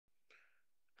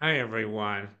Hi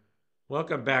everyone.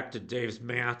 Welcome back to Dave's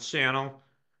Math channel.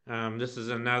 This is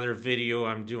another video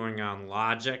I'm doing on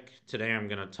logic. Today I'm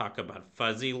going to talk about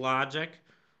fuzzy logic.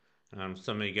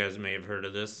 Some of you guys may have heard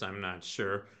of this, I'm not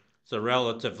sure. It's a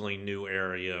relatively new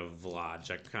area of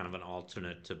logic, kind of an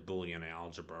alternate to Boolean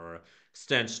algebra or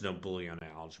extension of Boolean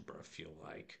algebra, if you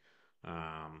like.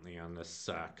 And this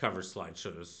cover slide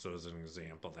shows an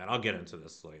example of that. I'll get into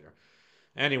this later.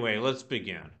 Anyway, let's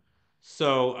begin.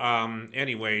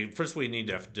 Anyway, first we need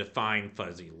to define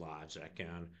fuzzy logic.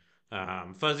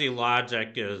 And fuzzy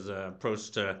logic is an approach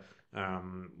to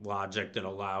logic that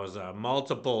allows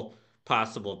multiple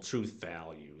possible truth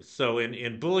values. So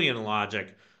in Boolean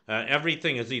logic,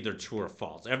 everything is either true or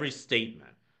false. Every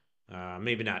statement,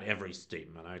 maybe not every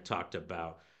statement. I talked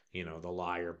about the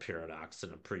liar paradox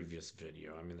in a previous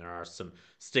video. I mean, there are some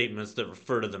statements that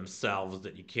refer to themselves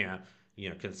that you can't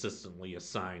consistently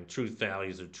assign truth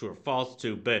values of true or false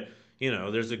to, but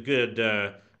there's a good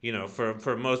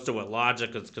for most of what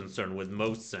logic is concerned with,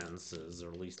 most sentences, or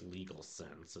at least legal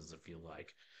sentences, if you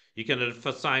like, you can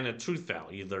assign a truth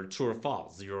value, either true or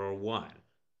false, 0 or 1.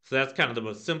 So that's kind of the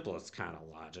most simplest kind of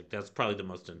logic. That's probably the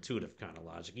most intuitive kind of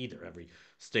logic. Either every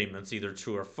statement's either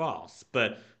true or false.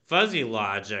 But fuzzy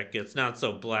logic, it's not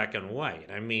so black and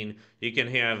white. I mean, you can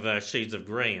have shades of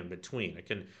gray in between. It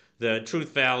can the truth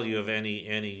value of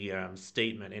any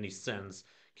statement, any sentence,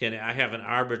 can I have an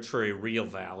arbitrary real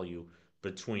value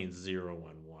between 0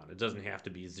 and 1. It doesn't have to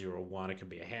be 0 1. It could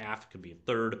be a half. It could be a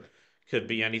third. It could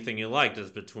be anything you like that's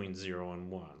between 0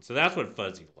 and 1. So that's what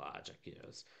fuzzy logic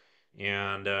is.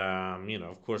 And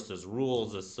of course, there's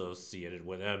rules associated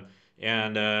with them.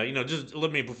 And just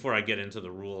let me before I get into the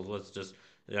rules, let's just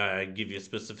give you a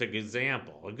specific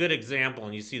example. A good example,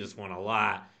 and you see this one a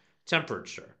lot: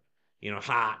 temperature.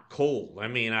 Hot, cold. I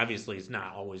mean, obviously, it's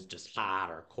not always just hot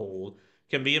or cold.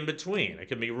 It can be in between. It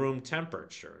can be room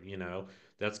temperature.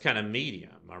 That's kind of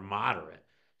medium or moderate.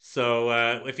 So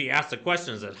if you ask the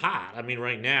question, is it hot? I mean,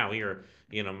 right now here,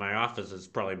 my office is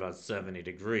probably about 70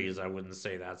 degrees. I wouldn't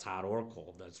say that's hot or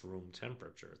cold. That's room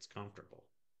temperature. It's comfortable.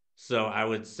 So I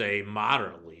would say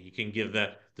moderately. You can give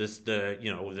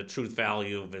the truth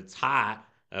value of it's hot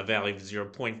a value of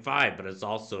 0.5, but it's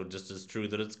also just as true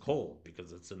that it's cold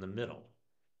because it's in the middle.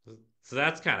 So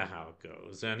that's kind of how it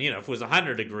goes. And if it was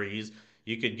 100 degrees,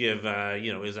 you could give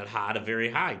is it hot, a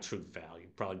very high truth value,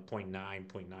 probably 0.9,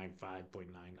 0.95, 0.99,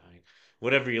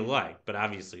 whatever you like. But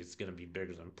obviously, it's going to be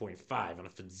bigger than zero point 0.5. And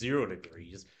if it's 0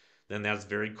 degrees, then that's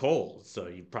very cold. So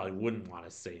you probably wouldn't want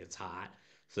to say it's hot.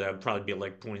 So that would probably be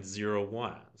like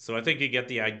 0.01. So I think you get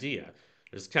the idea.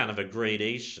 There's kind of a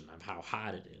gradation of how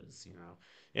hot it is.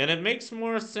 And it makes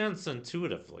more sense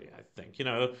intuitively, I think.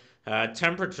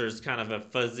 Temperature is kind of a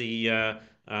fuzzy,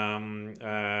 um,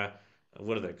 uh,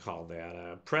 what do they call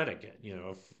that? Predicate,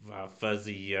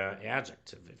 fuzzy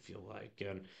adjective, if you like.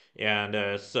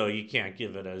 And so you can't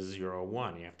give it a 0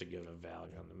 1. You have to give a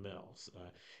value on the middle.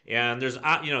 And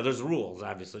there's rules,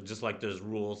 obviously, just like there's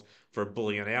rules for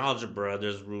Boolean algebra.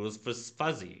 There's rules for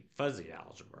fuzzy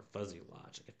algebra, fuzzy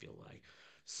logic, if you like.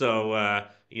 So,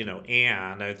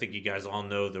 and I think you guys all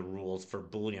know the rules for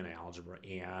Boolean algebra.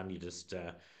 And you just,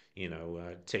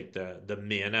 take the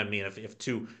min. I mean, if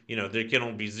two, there can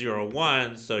only be 0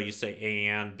 1, so you say A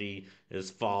and B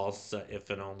is false if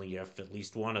and only if at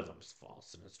least one of them is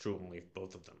false, and it's true only if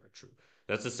both of them are true.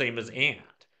 That's the same as and,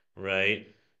 right?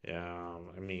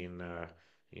 I mean,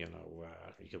 you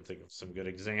can think of some good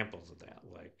examples of that,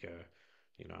 like,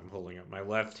 I'm holding up my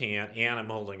left hand and I'm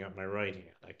holding up my right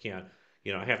hand. I can't,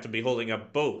 I have to be holding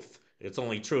up both. It's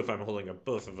only true if I'm holding up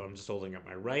both. If I'm just holding up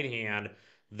my right hand,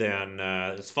 then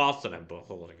it's false that I'm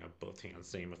holding up both hands.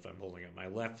 Same if I'm holding up my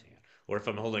left hand, or if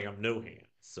I'm holding up no hand.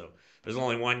 So there's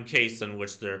only one case in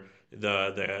which the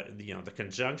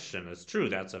conjunction is true.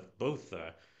 That's if both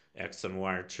x and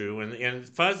y are true. And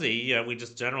fuzzy, we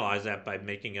just generalize that by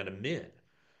making it a min.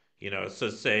 So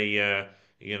say,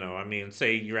 I mean,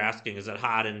 say you're asking, is it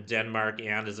hot in Denmark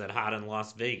and is it hot in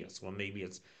Las Vegas? Well, maybe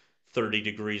it's 30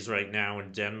 degrees right now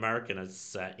in Denmark and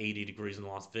it's 80 degrees in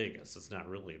Las Vegas. It's not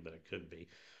really, but it could be.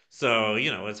 So,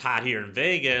 it's hot here in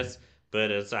Vegas,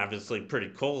 but it's obviously pretty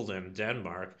cold in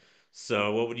Denmark.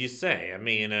 So, what would you say? I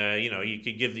mean, you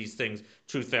could give these things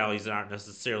truth values that aren't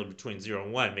necessarily between 0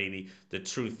 and 1. Maybe the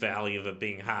truth value of it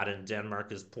being hot in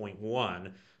Denmark is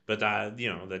 0.1, but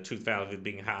the truth value of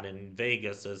being hot in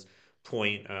Vegas is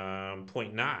point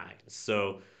 0.9.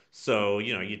 So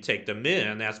you take the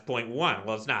min, that's 0.1.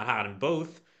 Well, it's not hot in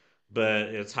both, but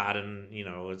it's hot in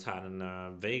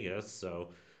Vegas. So,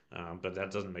 but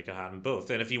that doesn't make it hot in both.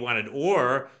 And if you wanted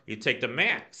or, you take the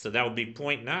max, so that would be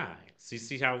 0.9. So you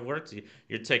see how it works?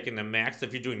 You're taking the max.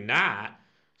 If you're doing not,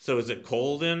 So is it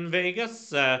cold in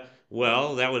Vegas?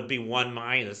 Well, that would be 1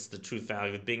 minus the truth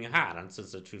value of being hot. And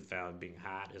since the truth value of being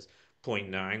hot is zero point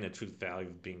 0.9, the truth value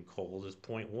of being cold is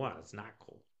 0.1. It's not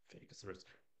cold in Vegas.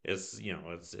 It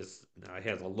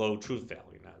has a low truth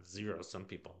value, not zero. Some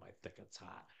people might think it's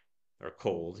hot or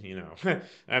cold.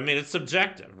 I mean, it's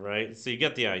subjective, right? So you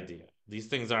get the idea. These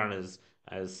things aren't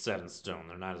as set in stone.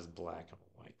 They're not as black and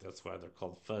white. That's why they're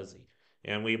called fuzzy.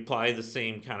 And we apply the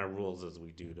same kind of rules as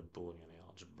we do to Boolean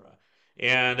algebra.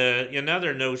 And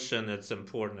another notion that's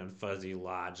important in fuzzy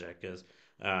logic is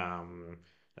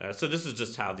so this is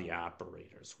just how the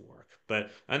operators work.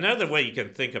 But another way you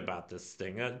can think about this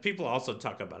thing, people also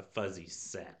talk about fuzzy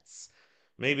sets.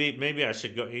 Maybe I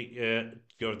should go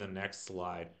to the next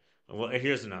slide. Well,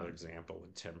 here's another example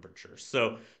with temperature.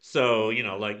 So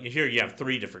like here you have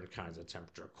three different kinds of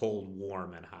temperature: cold,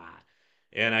 warm, and hot.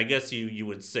 And I guess you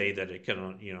would say that it can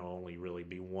only really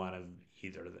be one of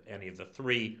either any of the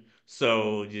three.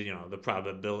 So the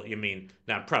probability, I mean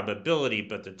not probability,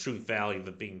 but the truth value of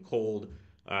it being cold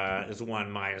is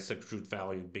 1 minus the truth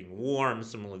value of being warm.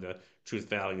 Similarly, the truth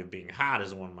value of being hot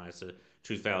is 1 minus the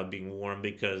truth value of being warm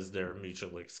because they're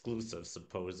mutually exclusive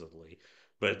supposedly.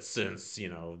 But since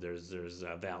there's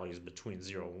values between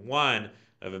 0 and 1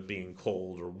 of it being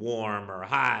cold or warm or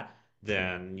hot,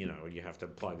 then you have to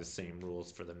apply the same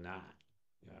rules for the not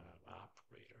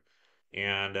operator.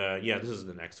 And yeah, this is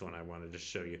the next one I wanted to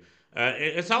show you.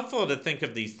 It's helpful to think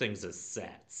of these things as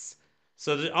sets.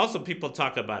 So also people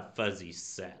talk about fuzzy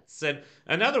sets. And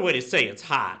another way to say it's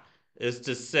hot is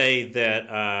to say that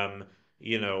I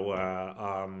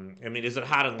mean, is it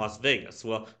hot in Las Vegas?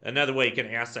 Well, another way you can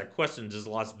ask that question: does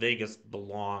Las Vegas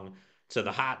belong to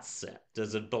the hot set?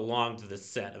 Does it belong to the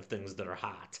set of things that are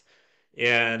hot?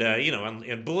 And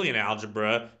in Boolean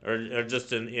algebra, or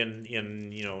just in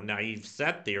naive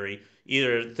set theory,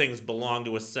 either things belong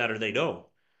to a set or they don't.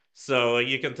 So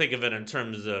you can think of it in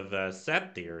terms of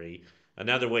set theory.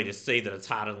 Another way to say that it's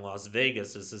hot in Las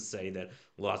Vegas is to say that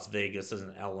Las Vegas is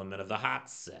an element of the hot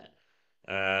set.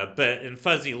 But in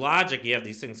fuzzy logic, you have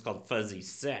these things called fuzzy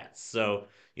sets. So,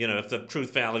 if the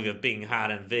truth value of being hot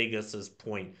in Vegas is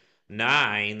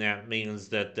 0.9, that means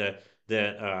that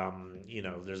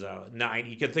there's a 9.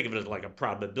 You can think of it as like a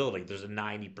probability. There's a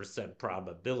 90%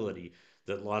 probability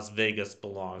that Las Vegas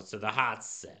belongs to the hot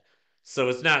set. So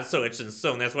it's not so etched in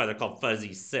stone. That's why they're called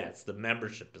fuzzy sets. The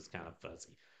membership is kind of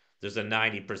fuzzy. There's a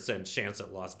 90% chance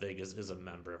that Las Vegas is a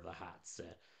member of the hot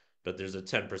set, but there's a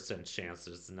 10% chance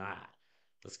that it's not.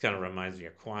 This kind of reminds me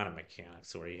of quantum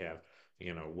mechanics, where you have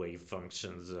wave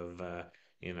functions of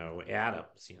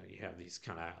atoms. You have these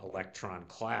kind of electron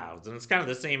clouds, and it's kind of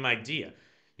the same idea.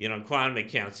 In quantum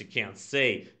mechanics, you can't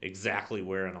say exactly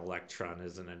where an electron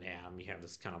is in an atom. You have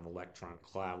this kind of electron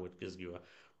cloud, which gives you a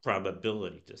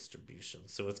probability distribution.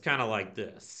 So it's kind of like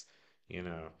this, you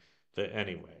know. But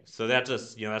anyway, so that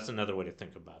just that's another way to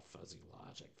think about fuzzy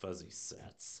logic, fuzzy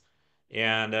sets,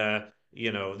 and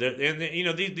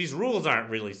these rules aren't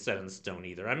really set in stone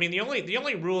either. I mean, the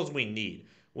only rules we need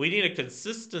a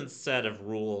consistent set of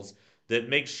rules that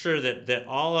make sure that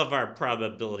all of our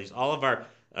probabilities, all of our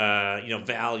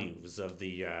values of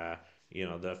the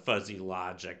fuzzy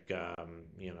logic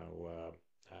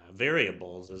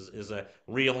variables is a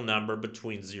real number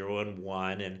between 0 and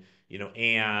 1, and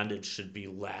it should be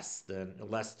less than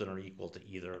or equal to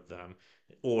either of them,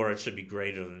 or it should be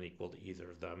greater than or equal to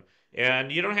either of them.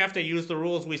 And you don't have to use the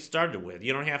rules we started with.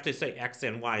 You don't have to say x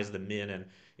and y is the min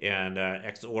and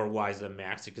x or y is the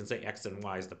max. You can say x and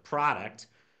y is the product.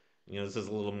 This is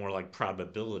a little more like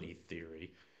probability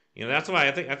theory. That's why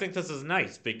I think this is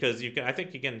nice, because I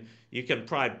think you can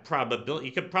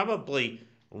probably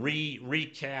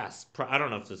recast. I don't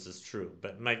know if this is true,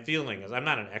 but my feeling is, I'm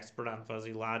not an expert on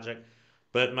fuzzy logic,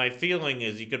 but my feeling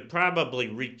is you could probably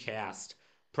recast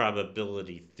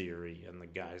probability theory in the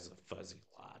guise of fuzzy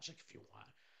logic if you want.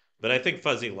 But I think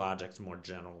fuzzy logic's more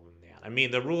general than that. I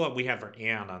mean, the rule that we have for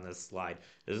and on this slide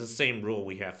is the same rule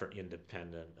we have for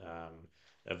independent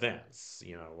events.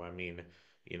 I mean,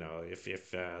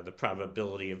 if the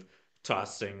probability of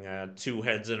tossing two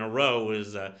heads in a row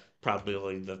is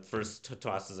probability the first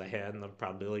toss is a head, and the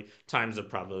probability times the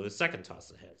probability the second toss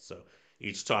is a head. So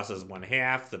each toss is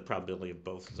 1/2. The probability of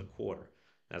both is a quarter.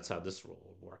 That's how this rule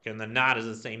would work. And the knot is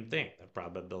the same thing. The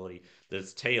probability that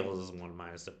its tail is 1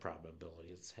 minus the probability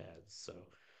its head. So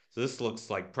this looks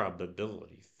like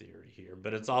probability theory here,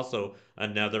 but it's also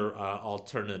another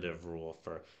alternative rule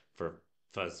for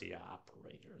fuzzy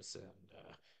operators, and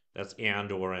that's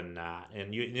and, or, and not.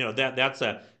 And that's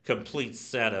a complete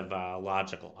set of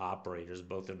logical operators,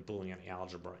 both in Boolean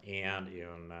algebra and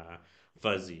in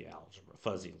fuzzy algebra,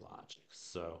 fuzzy logic.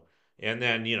 So, And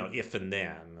then, if and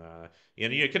then.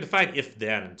 You can define if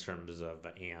then in terms of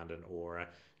and or.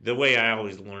 The way I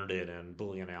always learned it in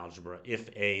Boolean algebra, if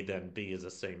A, then B is the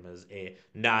same as A,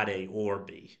 not A or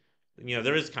B.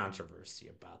 There is controversy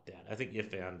about that. I think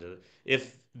if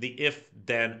the if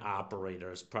then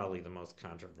operator is probably the most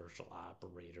controversial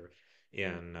operator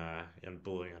in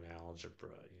Boolean algebra.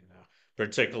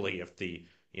 Particularly if A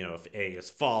is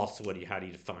false, how do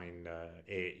you define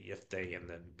A if they and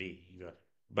then B?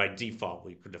 By default,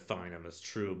 we could define them as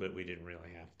true, but we didn't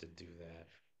really have to do that.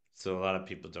 So a lot of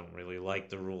people don't really like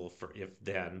the rule for if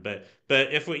then, but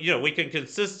if we can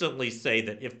consistently say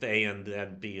that if A and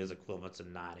then B is equivalent to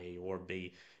not A or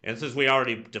B, and since we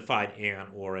already defined and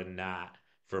or and not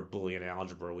for Boolean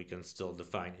algebra, we can still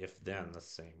define if then the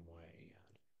same way.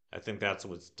 I think that's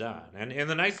what's done. And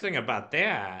the nice thing about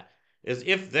that is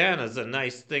if then is a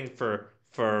nice thing for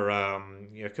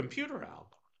computer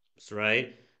algorithms,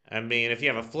 right? I mean, if you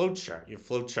have a flow chart, your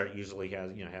flow chart usually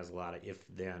has a lot of if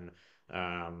then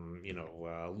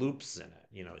loops in it.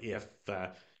 If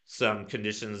some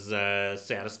conditions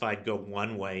satisfied, go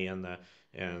one way in the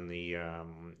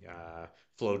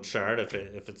flow chart. If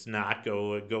it's not,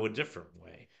 go a different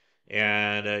way.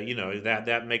 And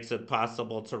that makes it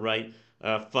possible to write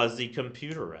fuzzy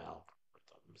computer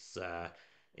algorithms.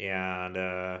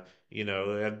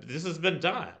 This has been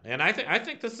done, and I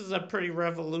think this is a pretty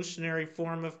revolutionary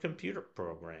form of computer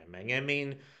programming. I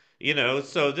mean,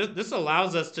 so this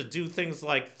allows us to do things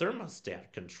like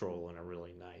thermostat control in a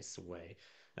really nice way,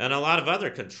 and a lot of other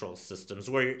control systems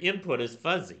where your input is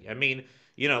fuzzy. I mean,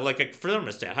 like a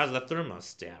thermostat. How does a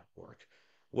thermostat work?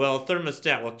 Well, a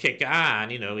thermostat will kick on.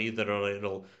 Either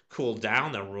it'll cool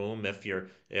down the room if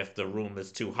the room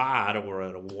is too hot, or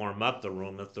it'll warm up the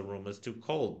room if the room is too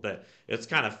cold. But it's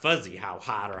kind of fuzzy how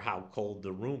hot or how cold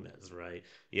the room is, right?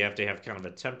 You have to have kind of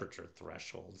a temperature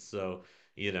threshold. So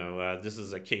this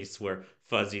is a case where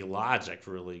fuzzy logic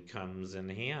really comes in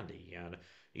handy. And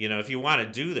if you want to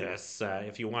do this,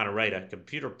 if you want to write a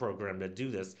computer program to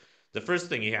do this, the first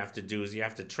thing you have to do is you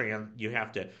have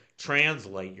to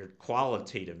translate your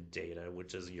qualitative data,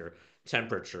 which is your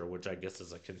temperature, which I guess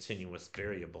is a continuous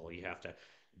variable. You have to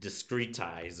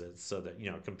discretize it so that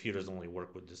computers only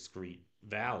work with discrete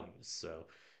values. So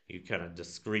you kind of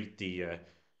discrete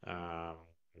uh,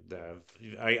 the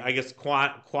I guess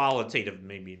qualitative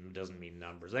maybe doesn't mean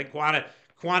numbers. Like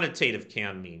quantitative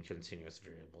can mean continuous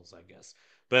variables, I guess.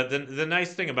 But the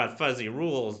nice thing about fuzzy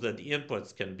rules that the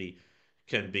inputs can be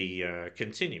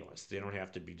continuous. They don't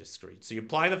have to be discrete. So you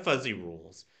apply the fuzzy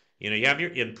rules. You have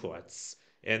your inputs,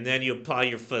 and then you apply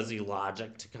your fuzzy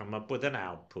logic to come up with an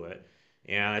output.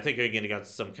 And I think you're going to get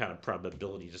some kind of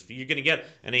probability. You're going to get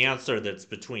an answer that's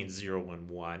between 0 and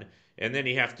 1, and then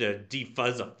you have to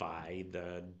defuzzify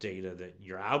the data that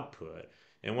your output.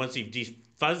 And once you've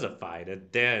defuzzified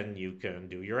it, then you can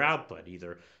do your output.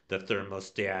 Either the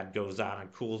thermostat goes on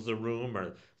and cools the room,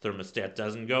 or thermostat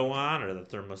doesn't go on, or the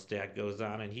thermostat goes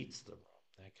on and heats the room,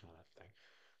 that kind of thing.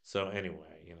 So anyway,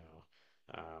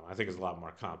 I think it's a lot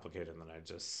more complicated than I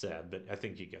just said, but I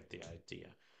think you get the idea.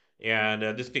 And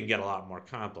this can get a lot more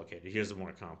complicated. Here's a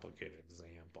more complicated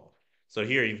example. So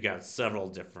here you've got several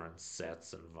different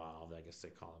sets involved. I guess they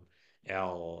call them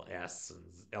L, S, and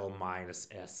L minus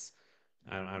S.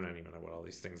 I don't even know what all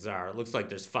these things are. It looks like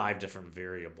there's 5 different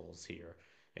variables here,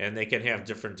 and they can have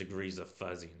different degrees of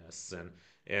fuzziness.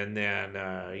 And then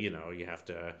you have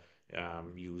to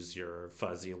use your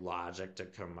fuzzy logic to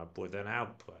come up with an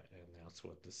output, and that's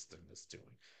what this thing is doing.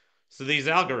 So these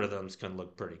algorithms can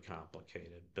look pretty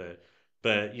complicated,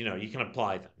 but you can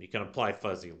apply them. You can apply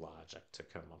fuzzy logic to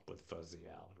come up with fuzzy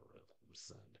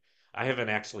algorithms. And I haven't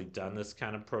actually done this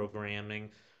kind of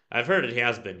programming. I've heard it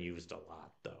has been used a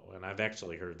lot though, and I've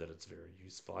actually heard that it's very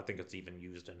useful. I think it's even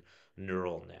used in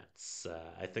neural nets.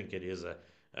 I think it is a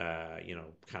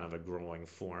kind of a growing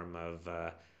form of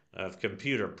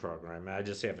computer programming. I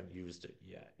just haven't used it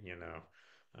yet.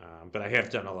 But I have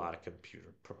done a lot of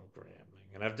computer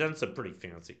programming, and I've done some pretty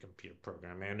fancy computer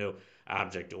programming. I know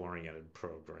object-oriented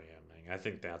programming. I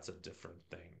think that's a different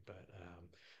thing,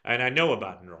 and I know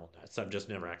about neural nets. I've just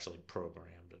never actually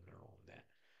programmed a neural net.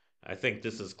 I think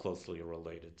this is closely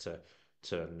related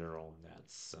to neural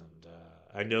nets, and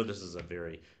I know this is a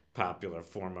very popular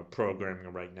form of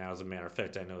programming right now. As a matter of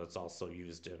fact, I know it's also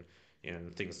used in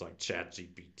things like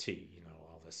ChatGPT.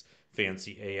 All this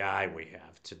fancy AI we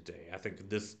have today. I think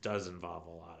this does involve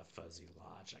a lot of fuzzy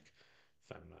logic,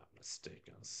 if I'm not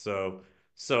mistaken. So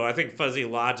I think fuzzy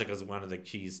logic is one of the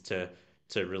keys to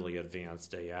really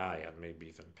advanced AI, and maybe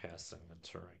even passing the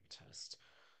Turing test.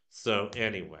 So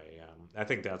anyway, I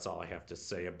think that's all I have to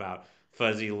say about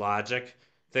fuzzy logic.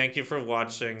 Thank you for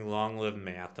watching. Long live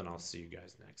math, and I'll see you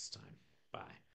guys next time. Bye.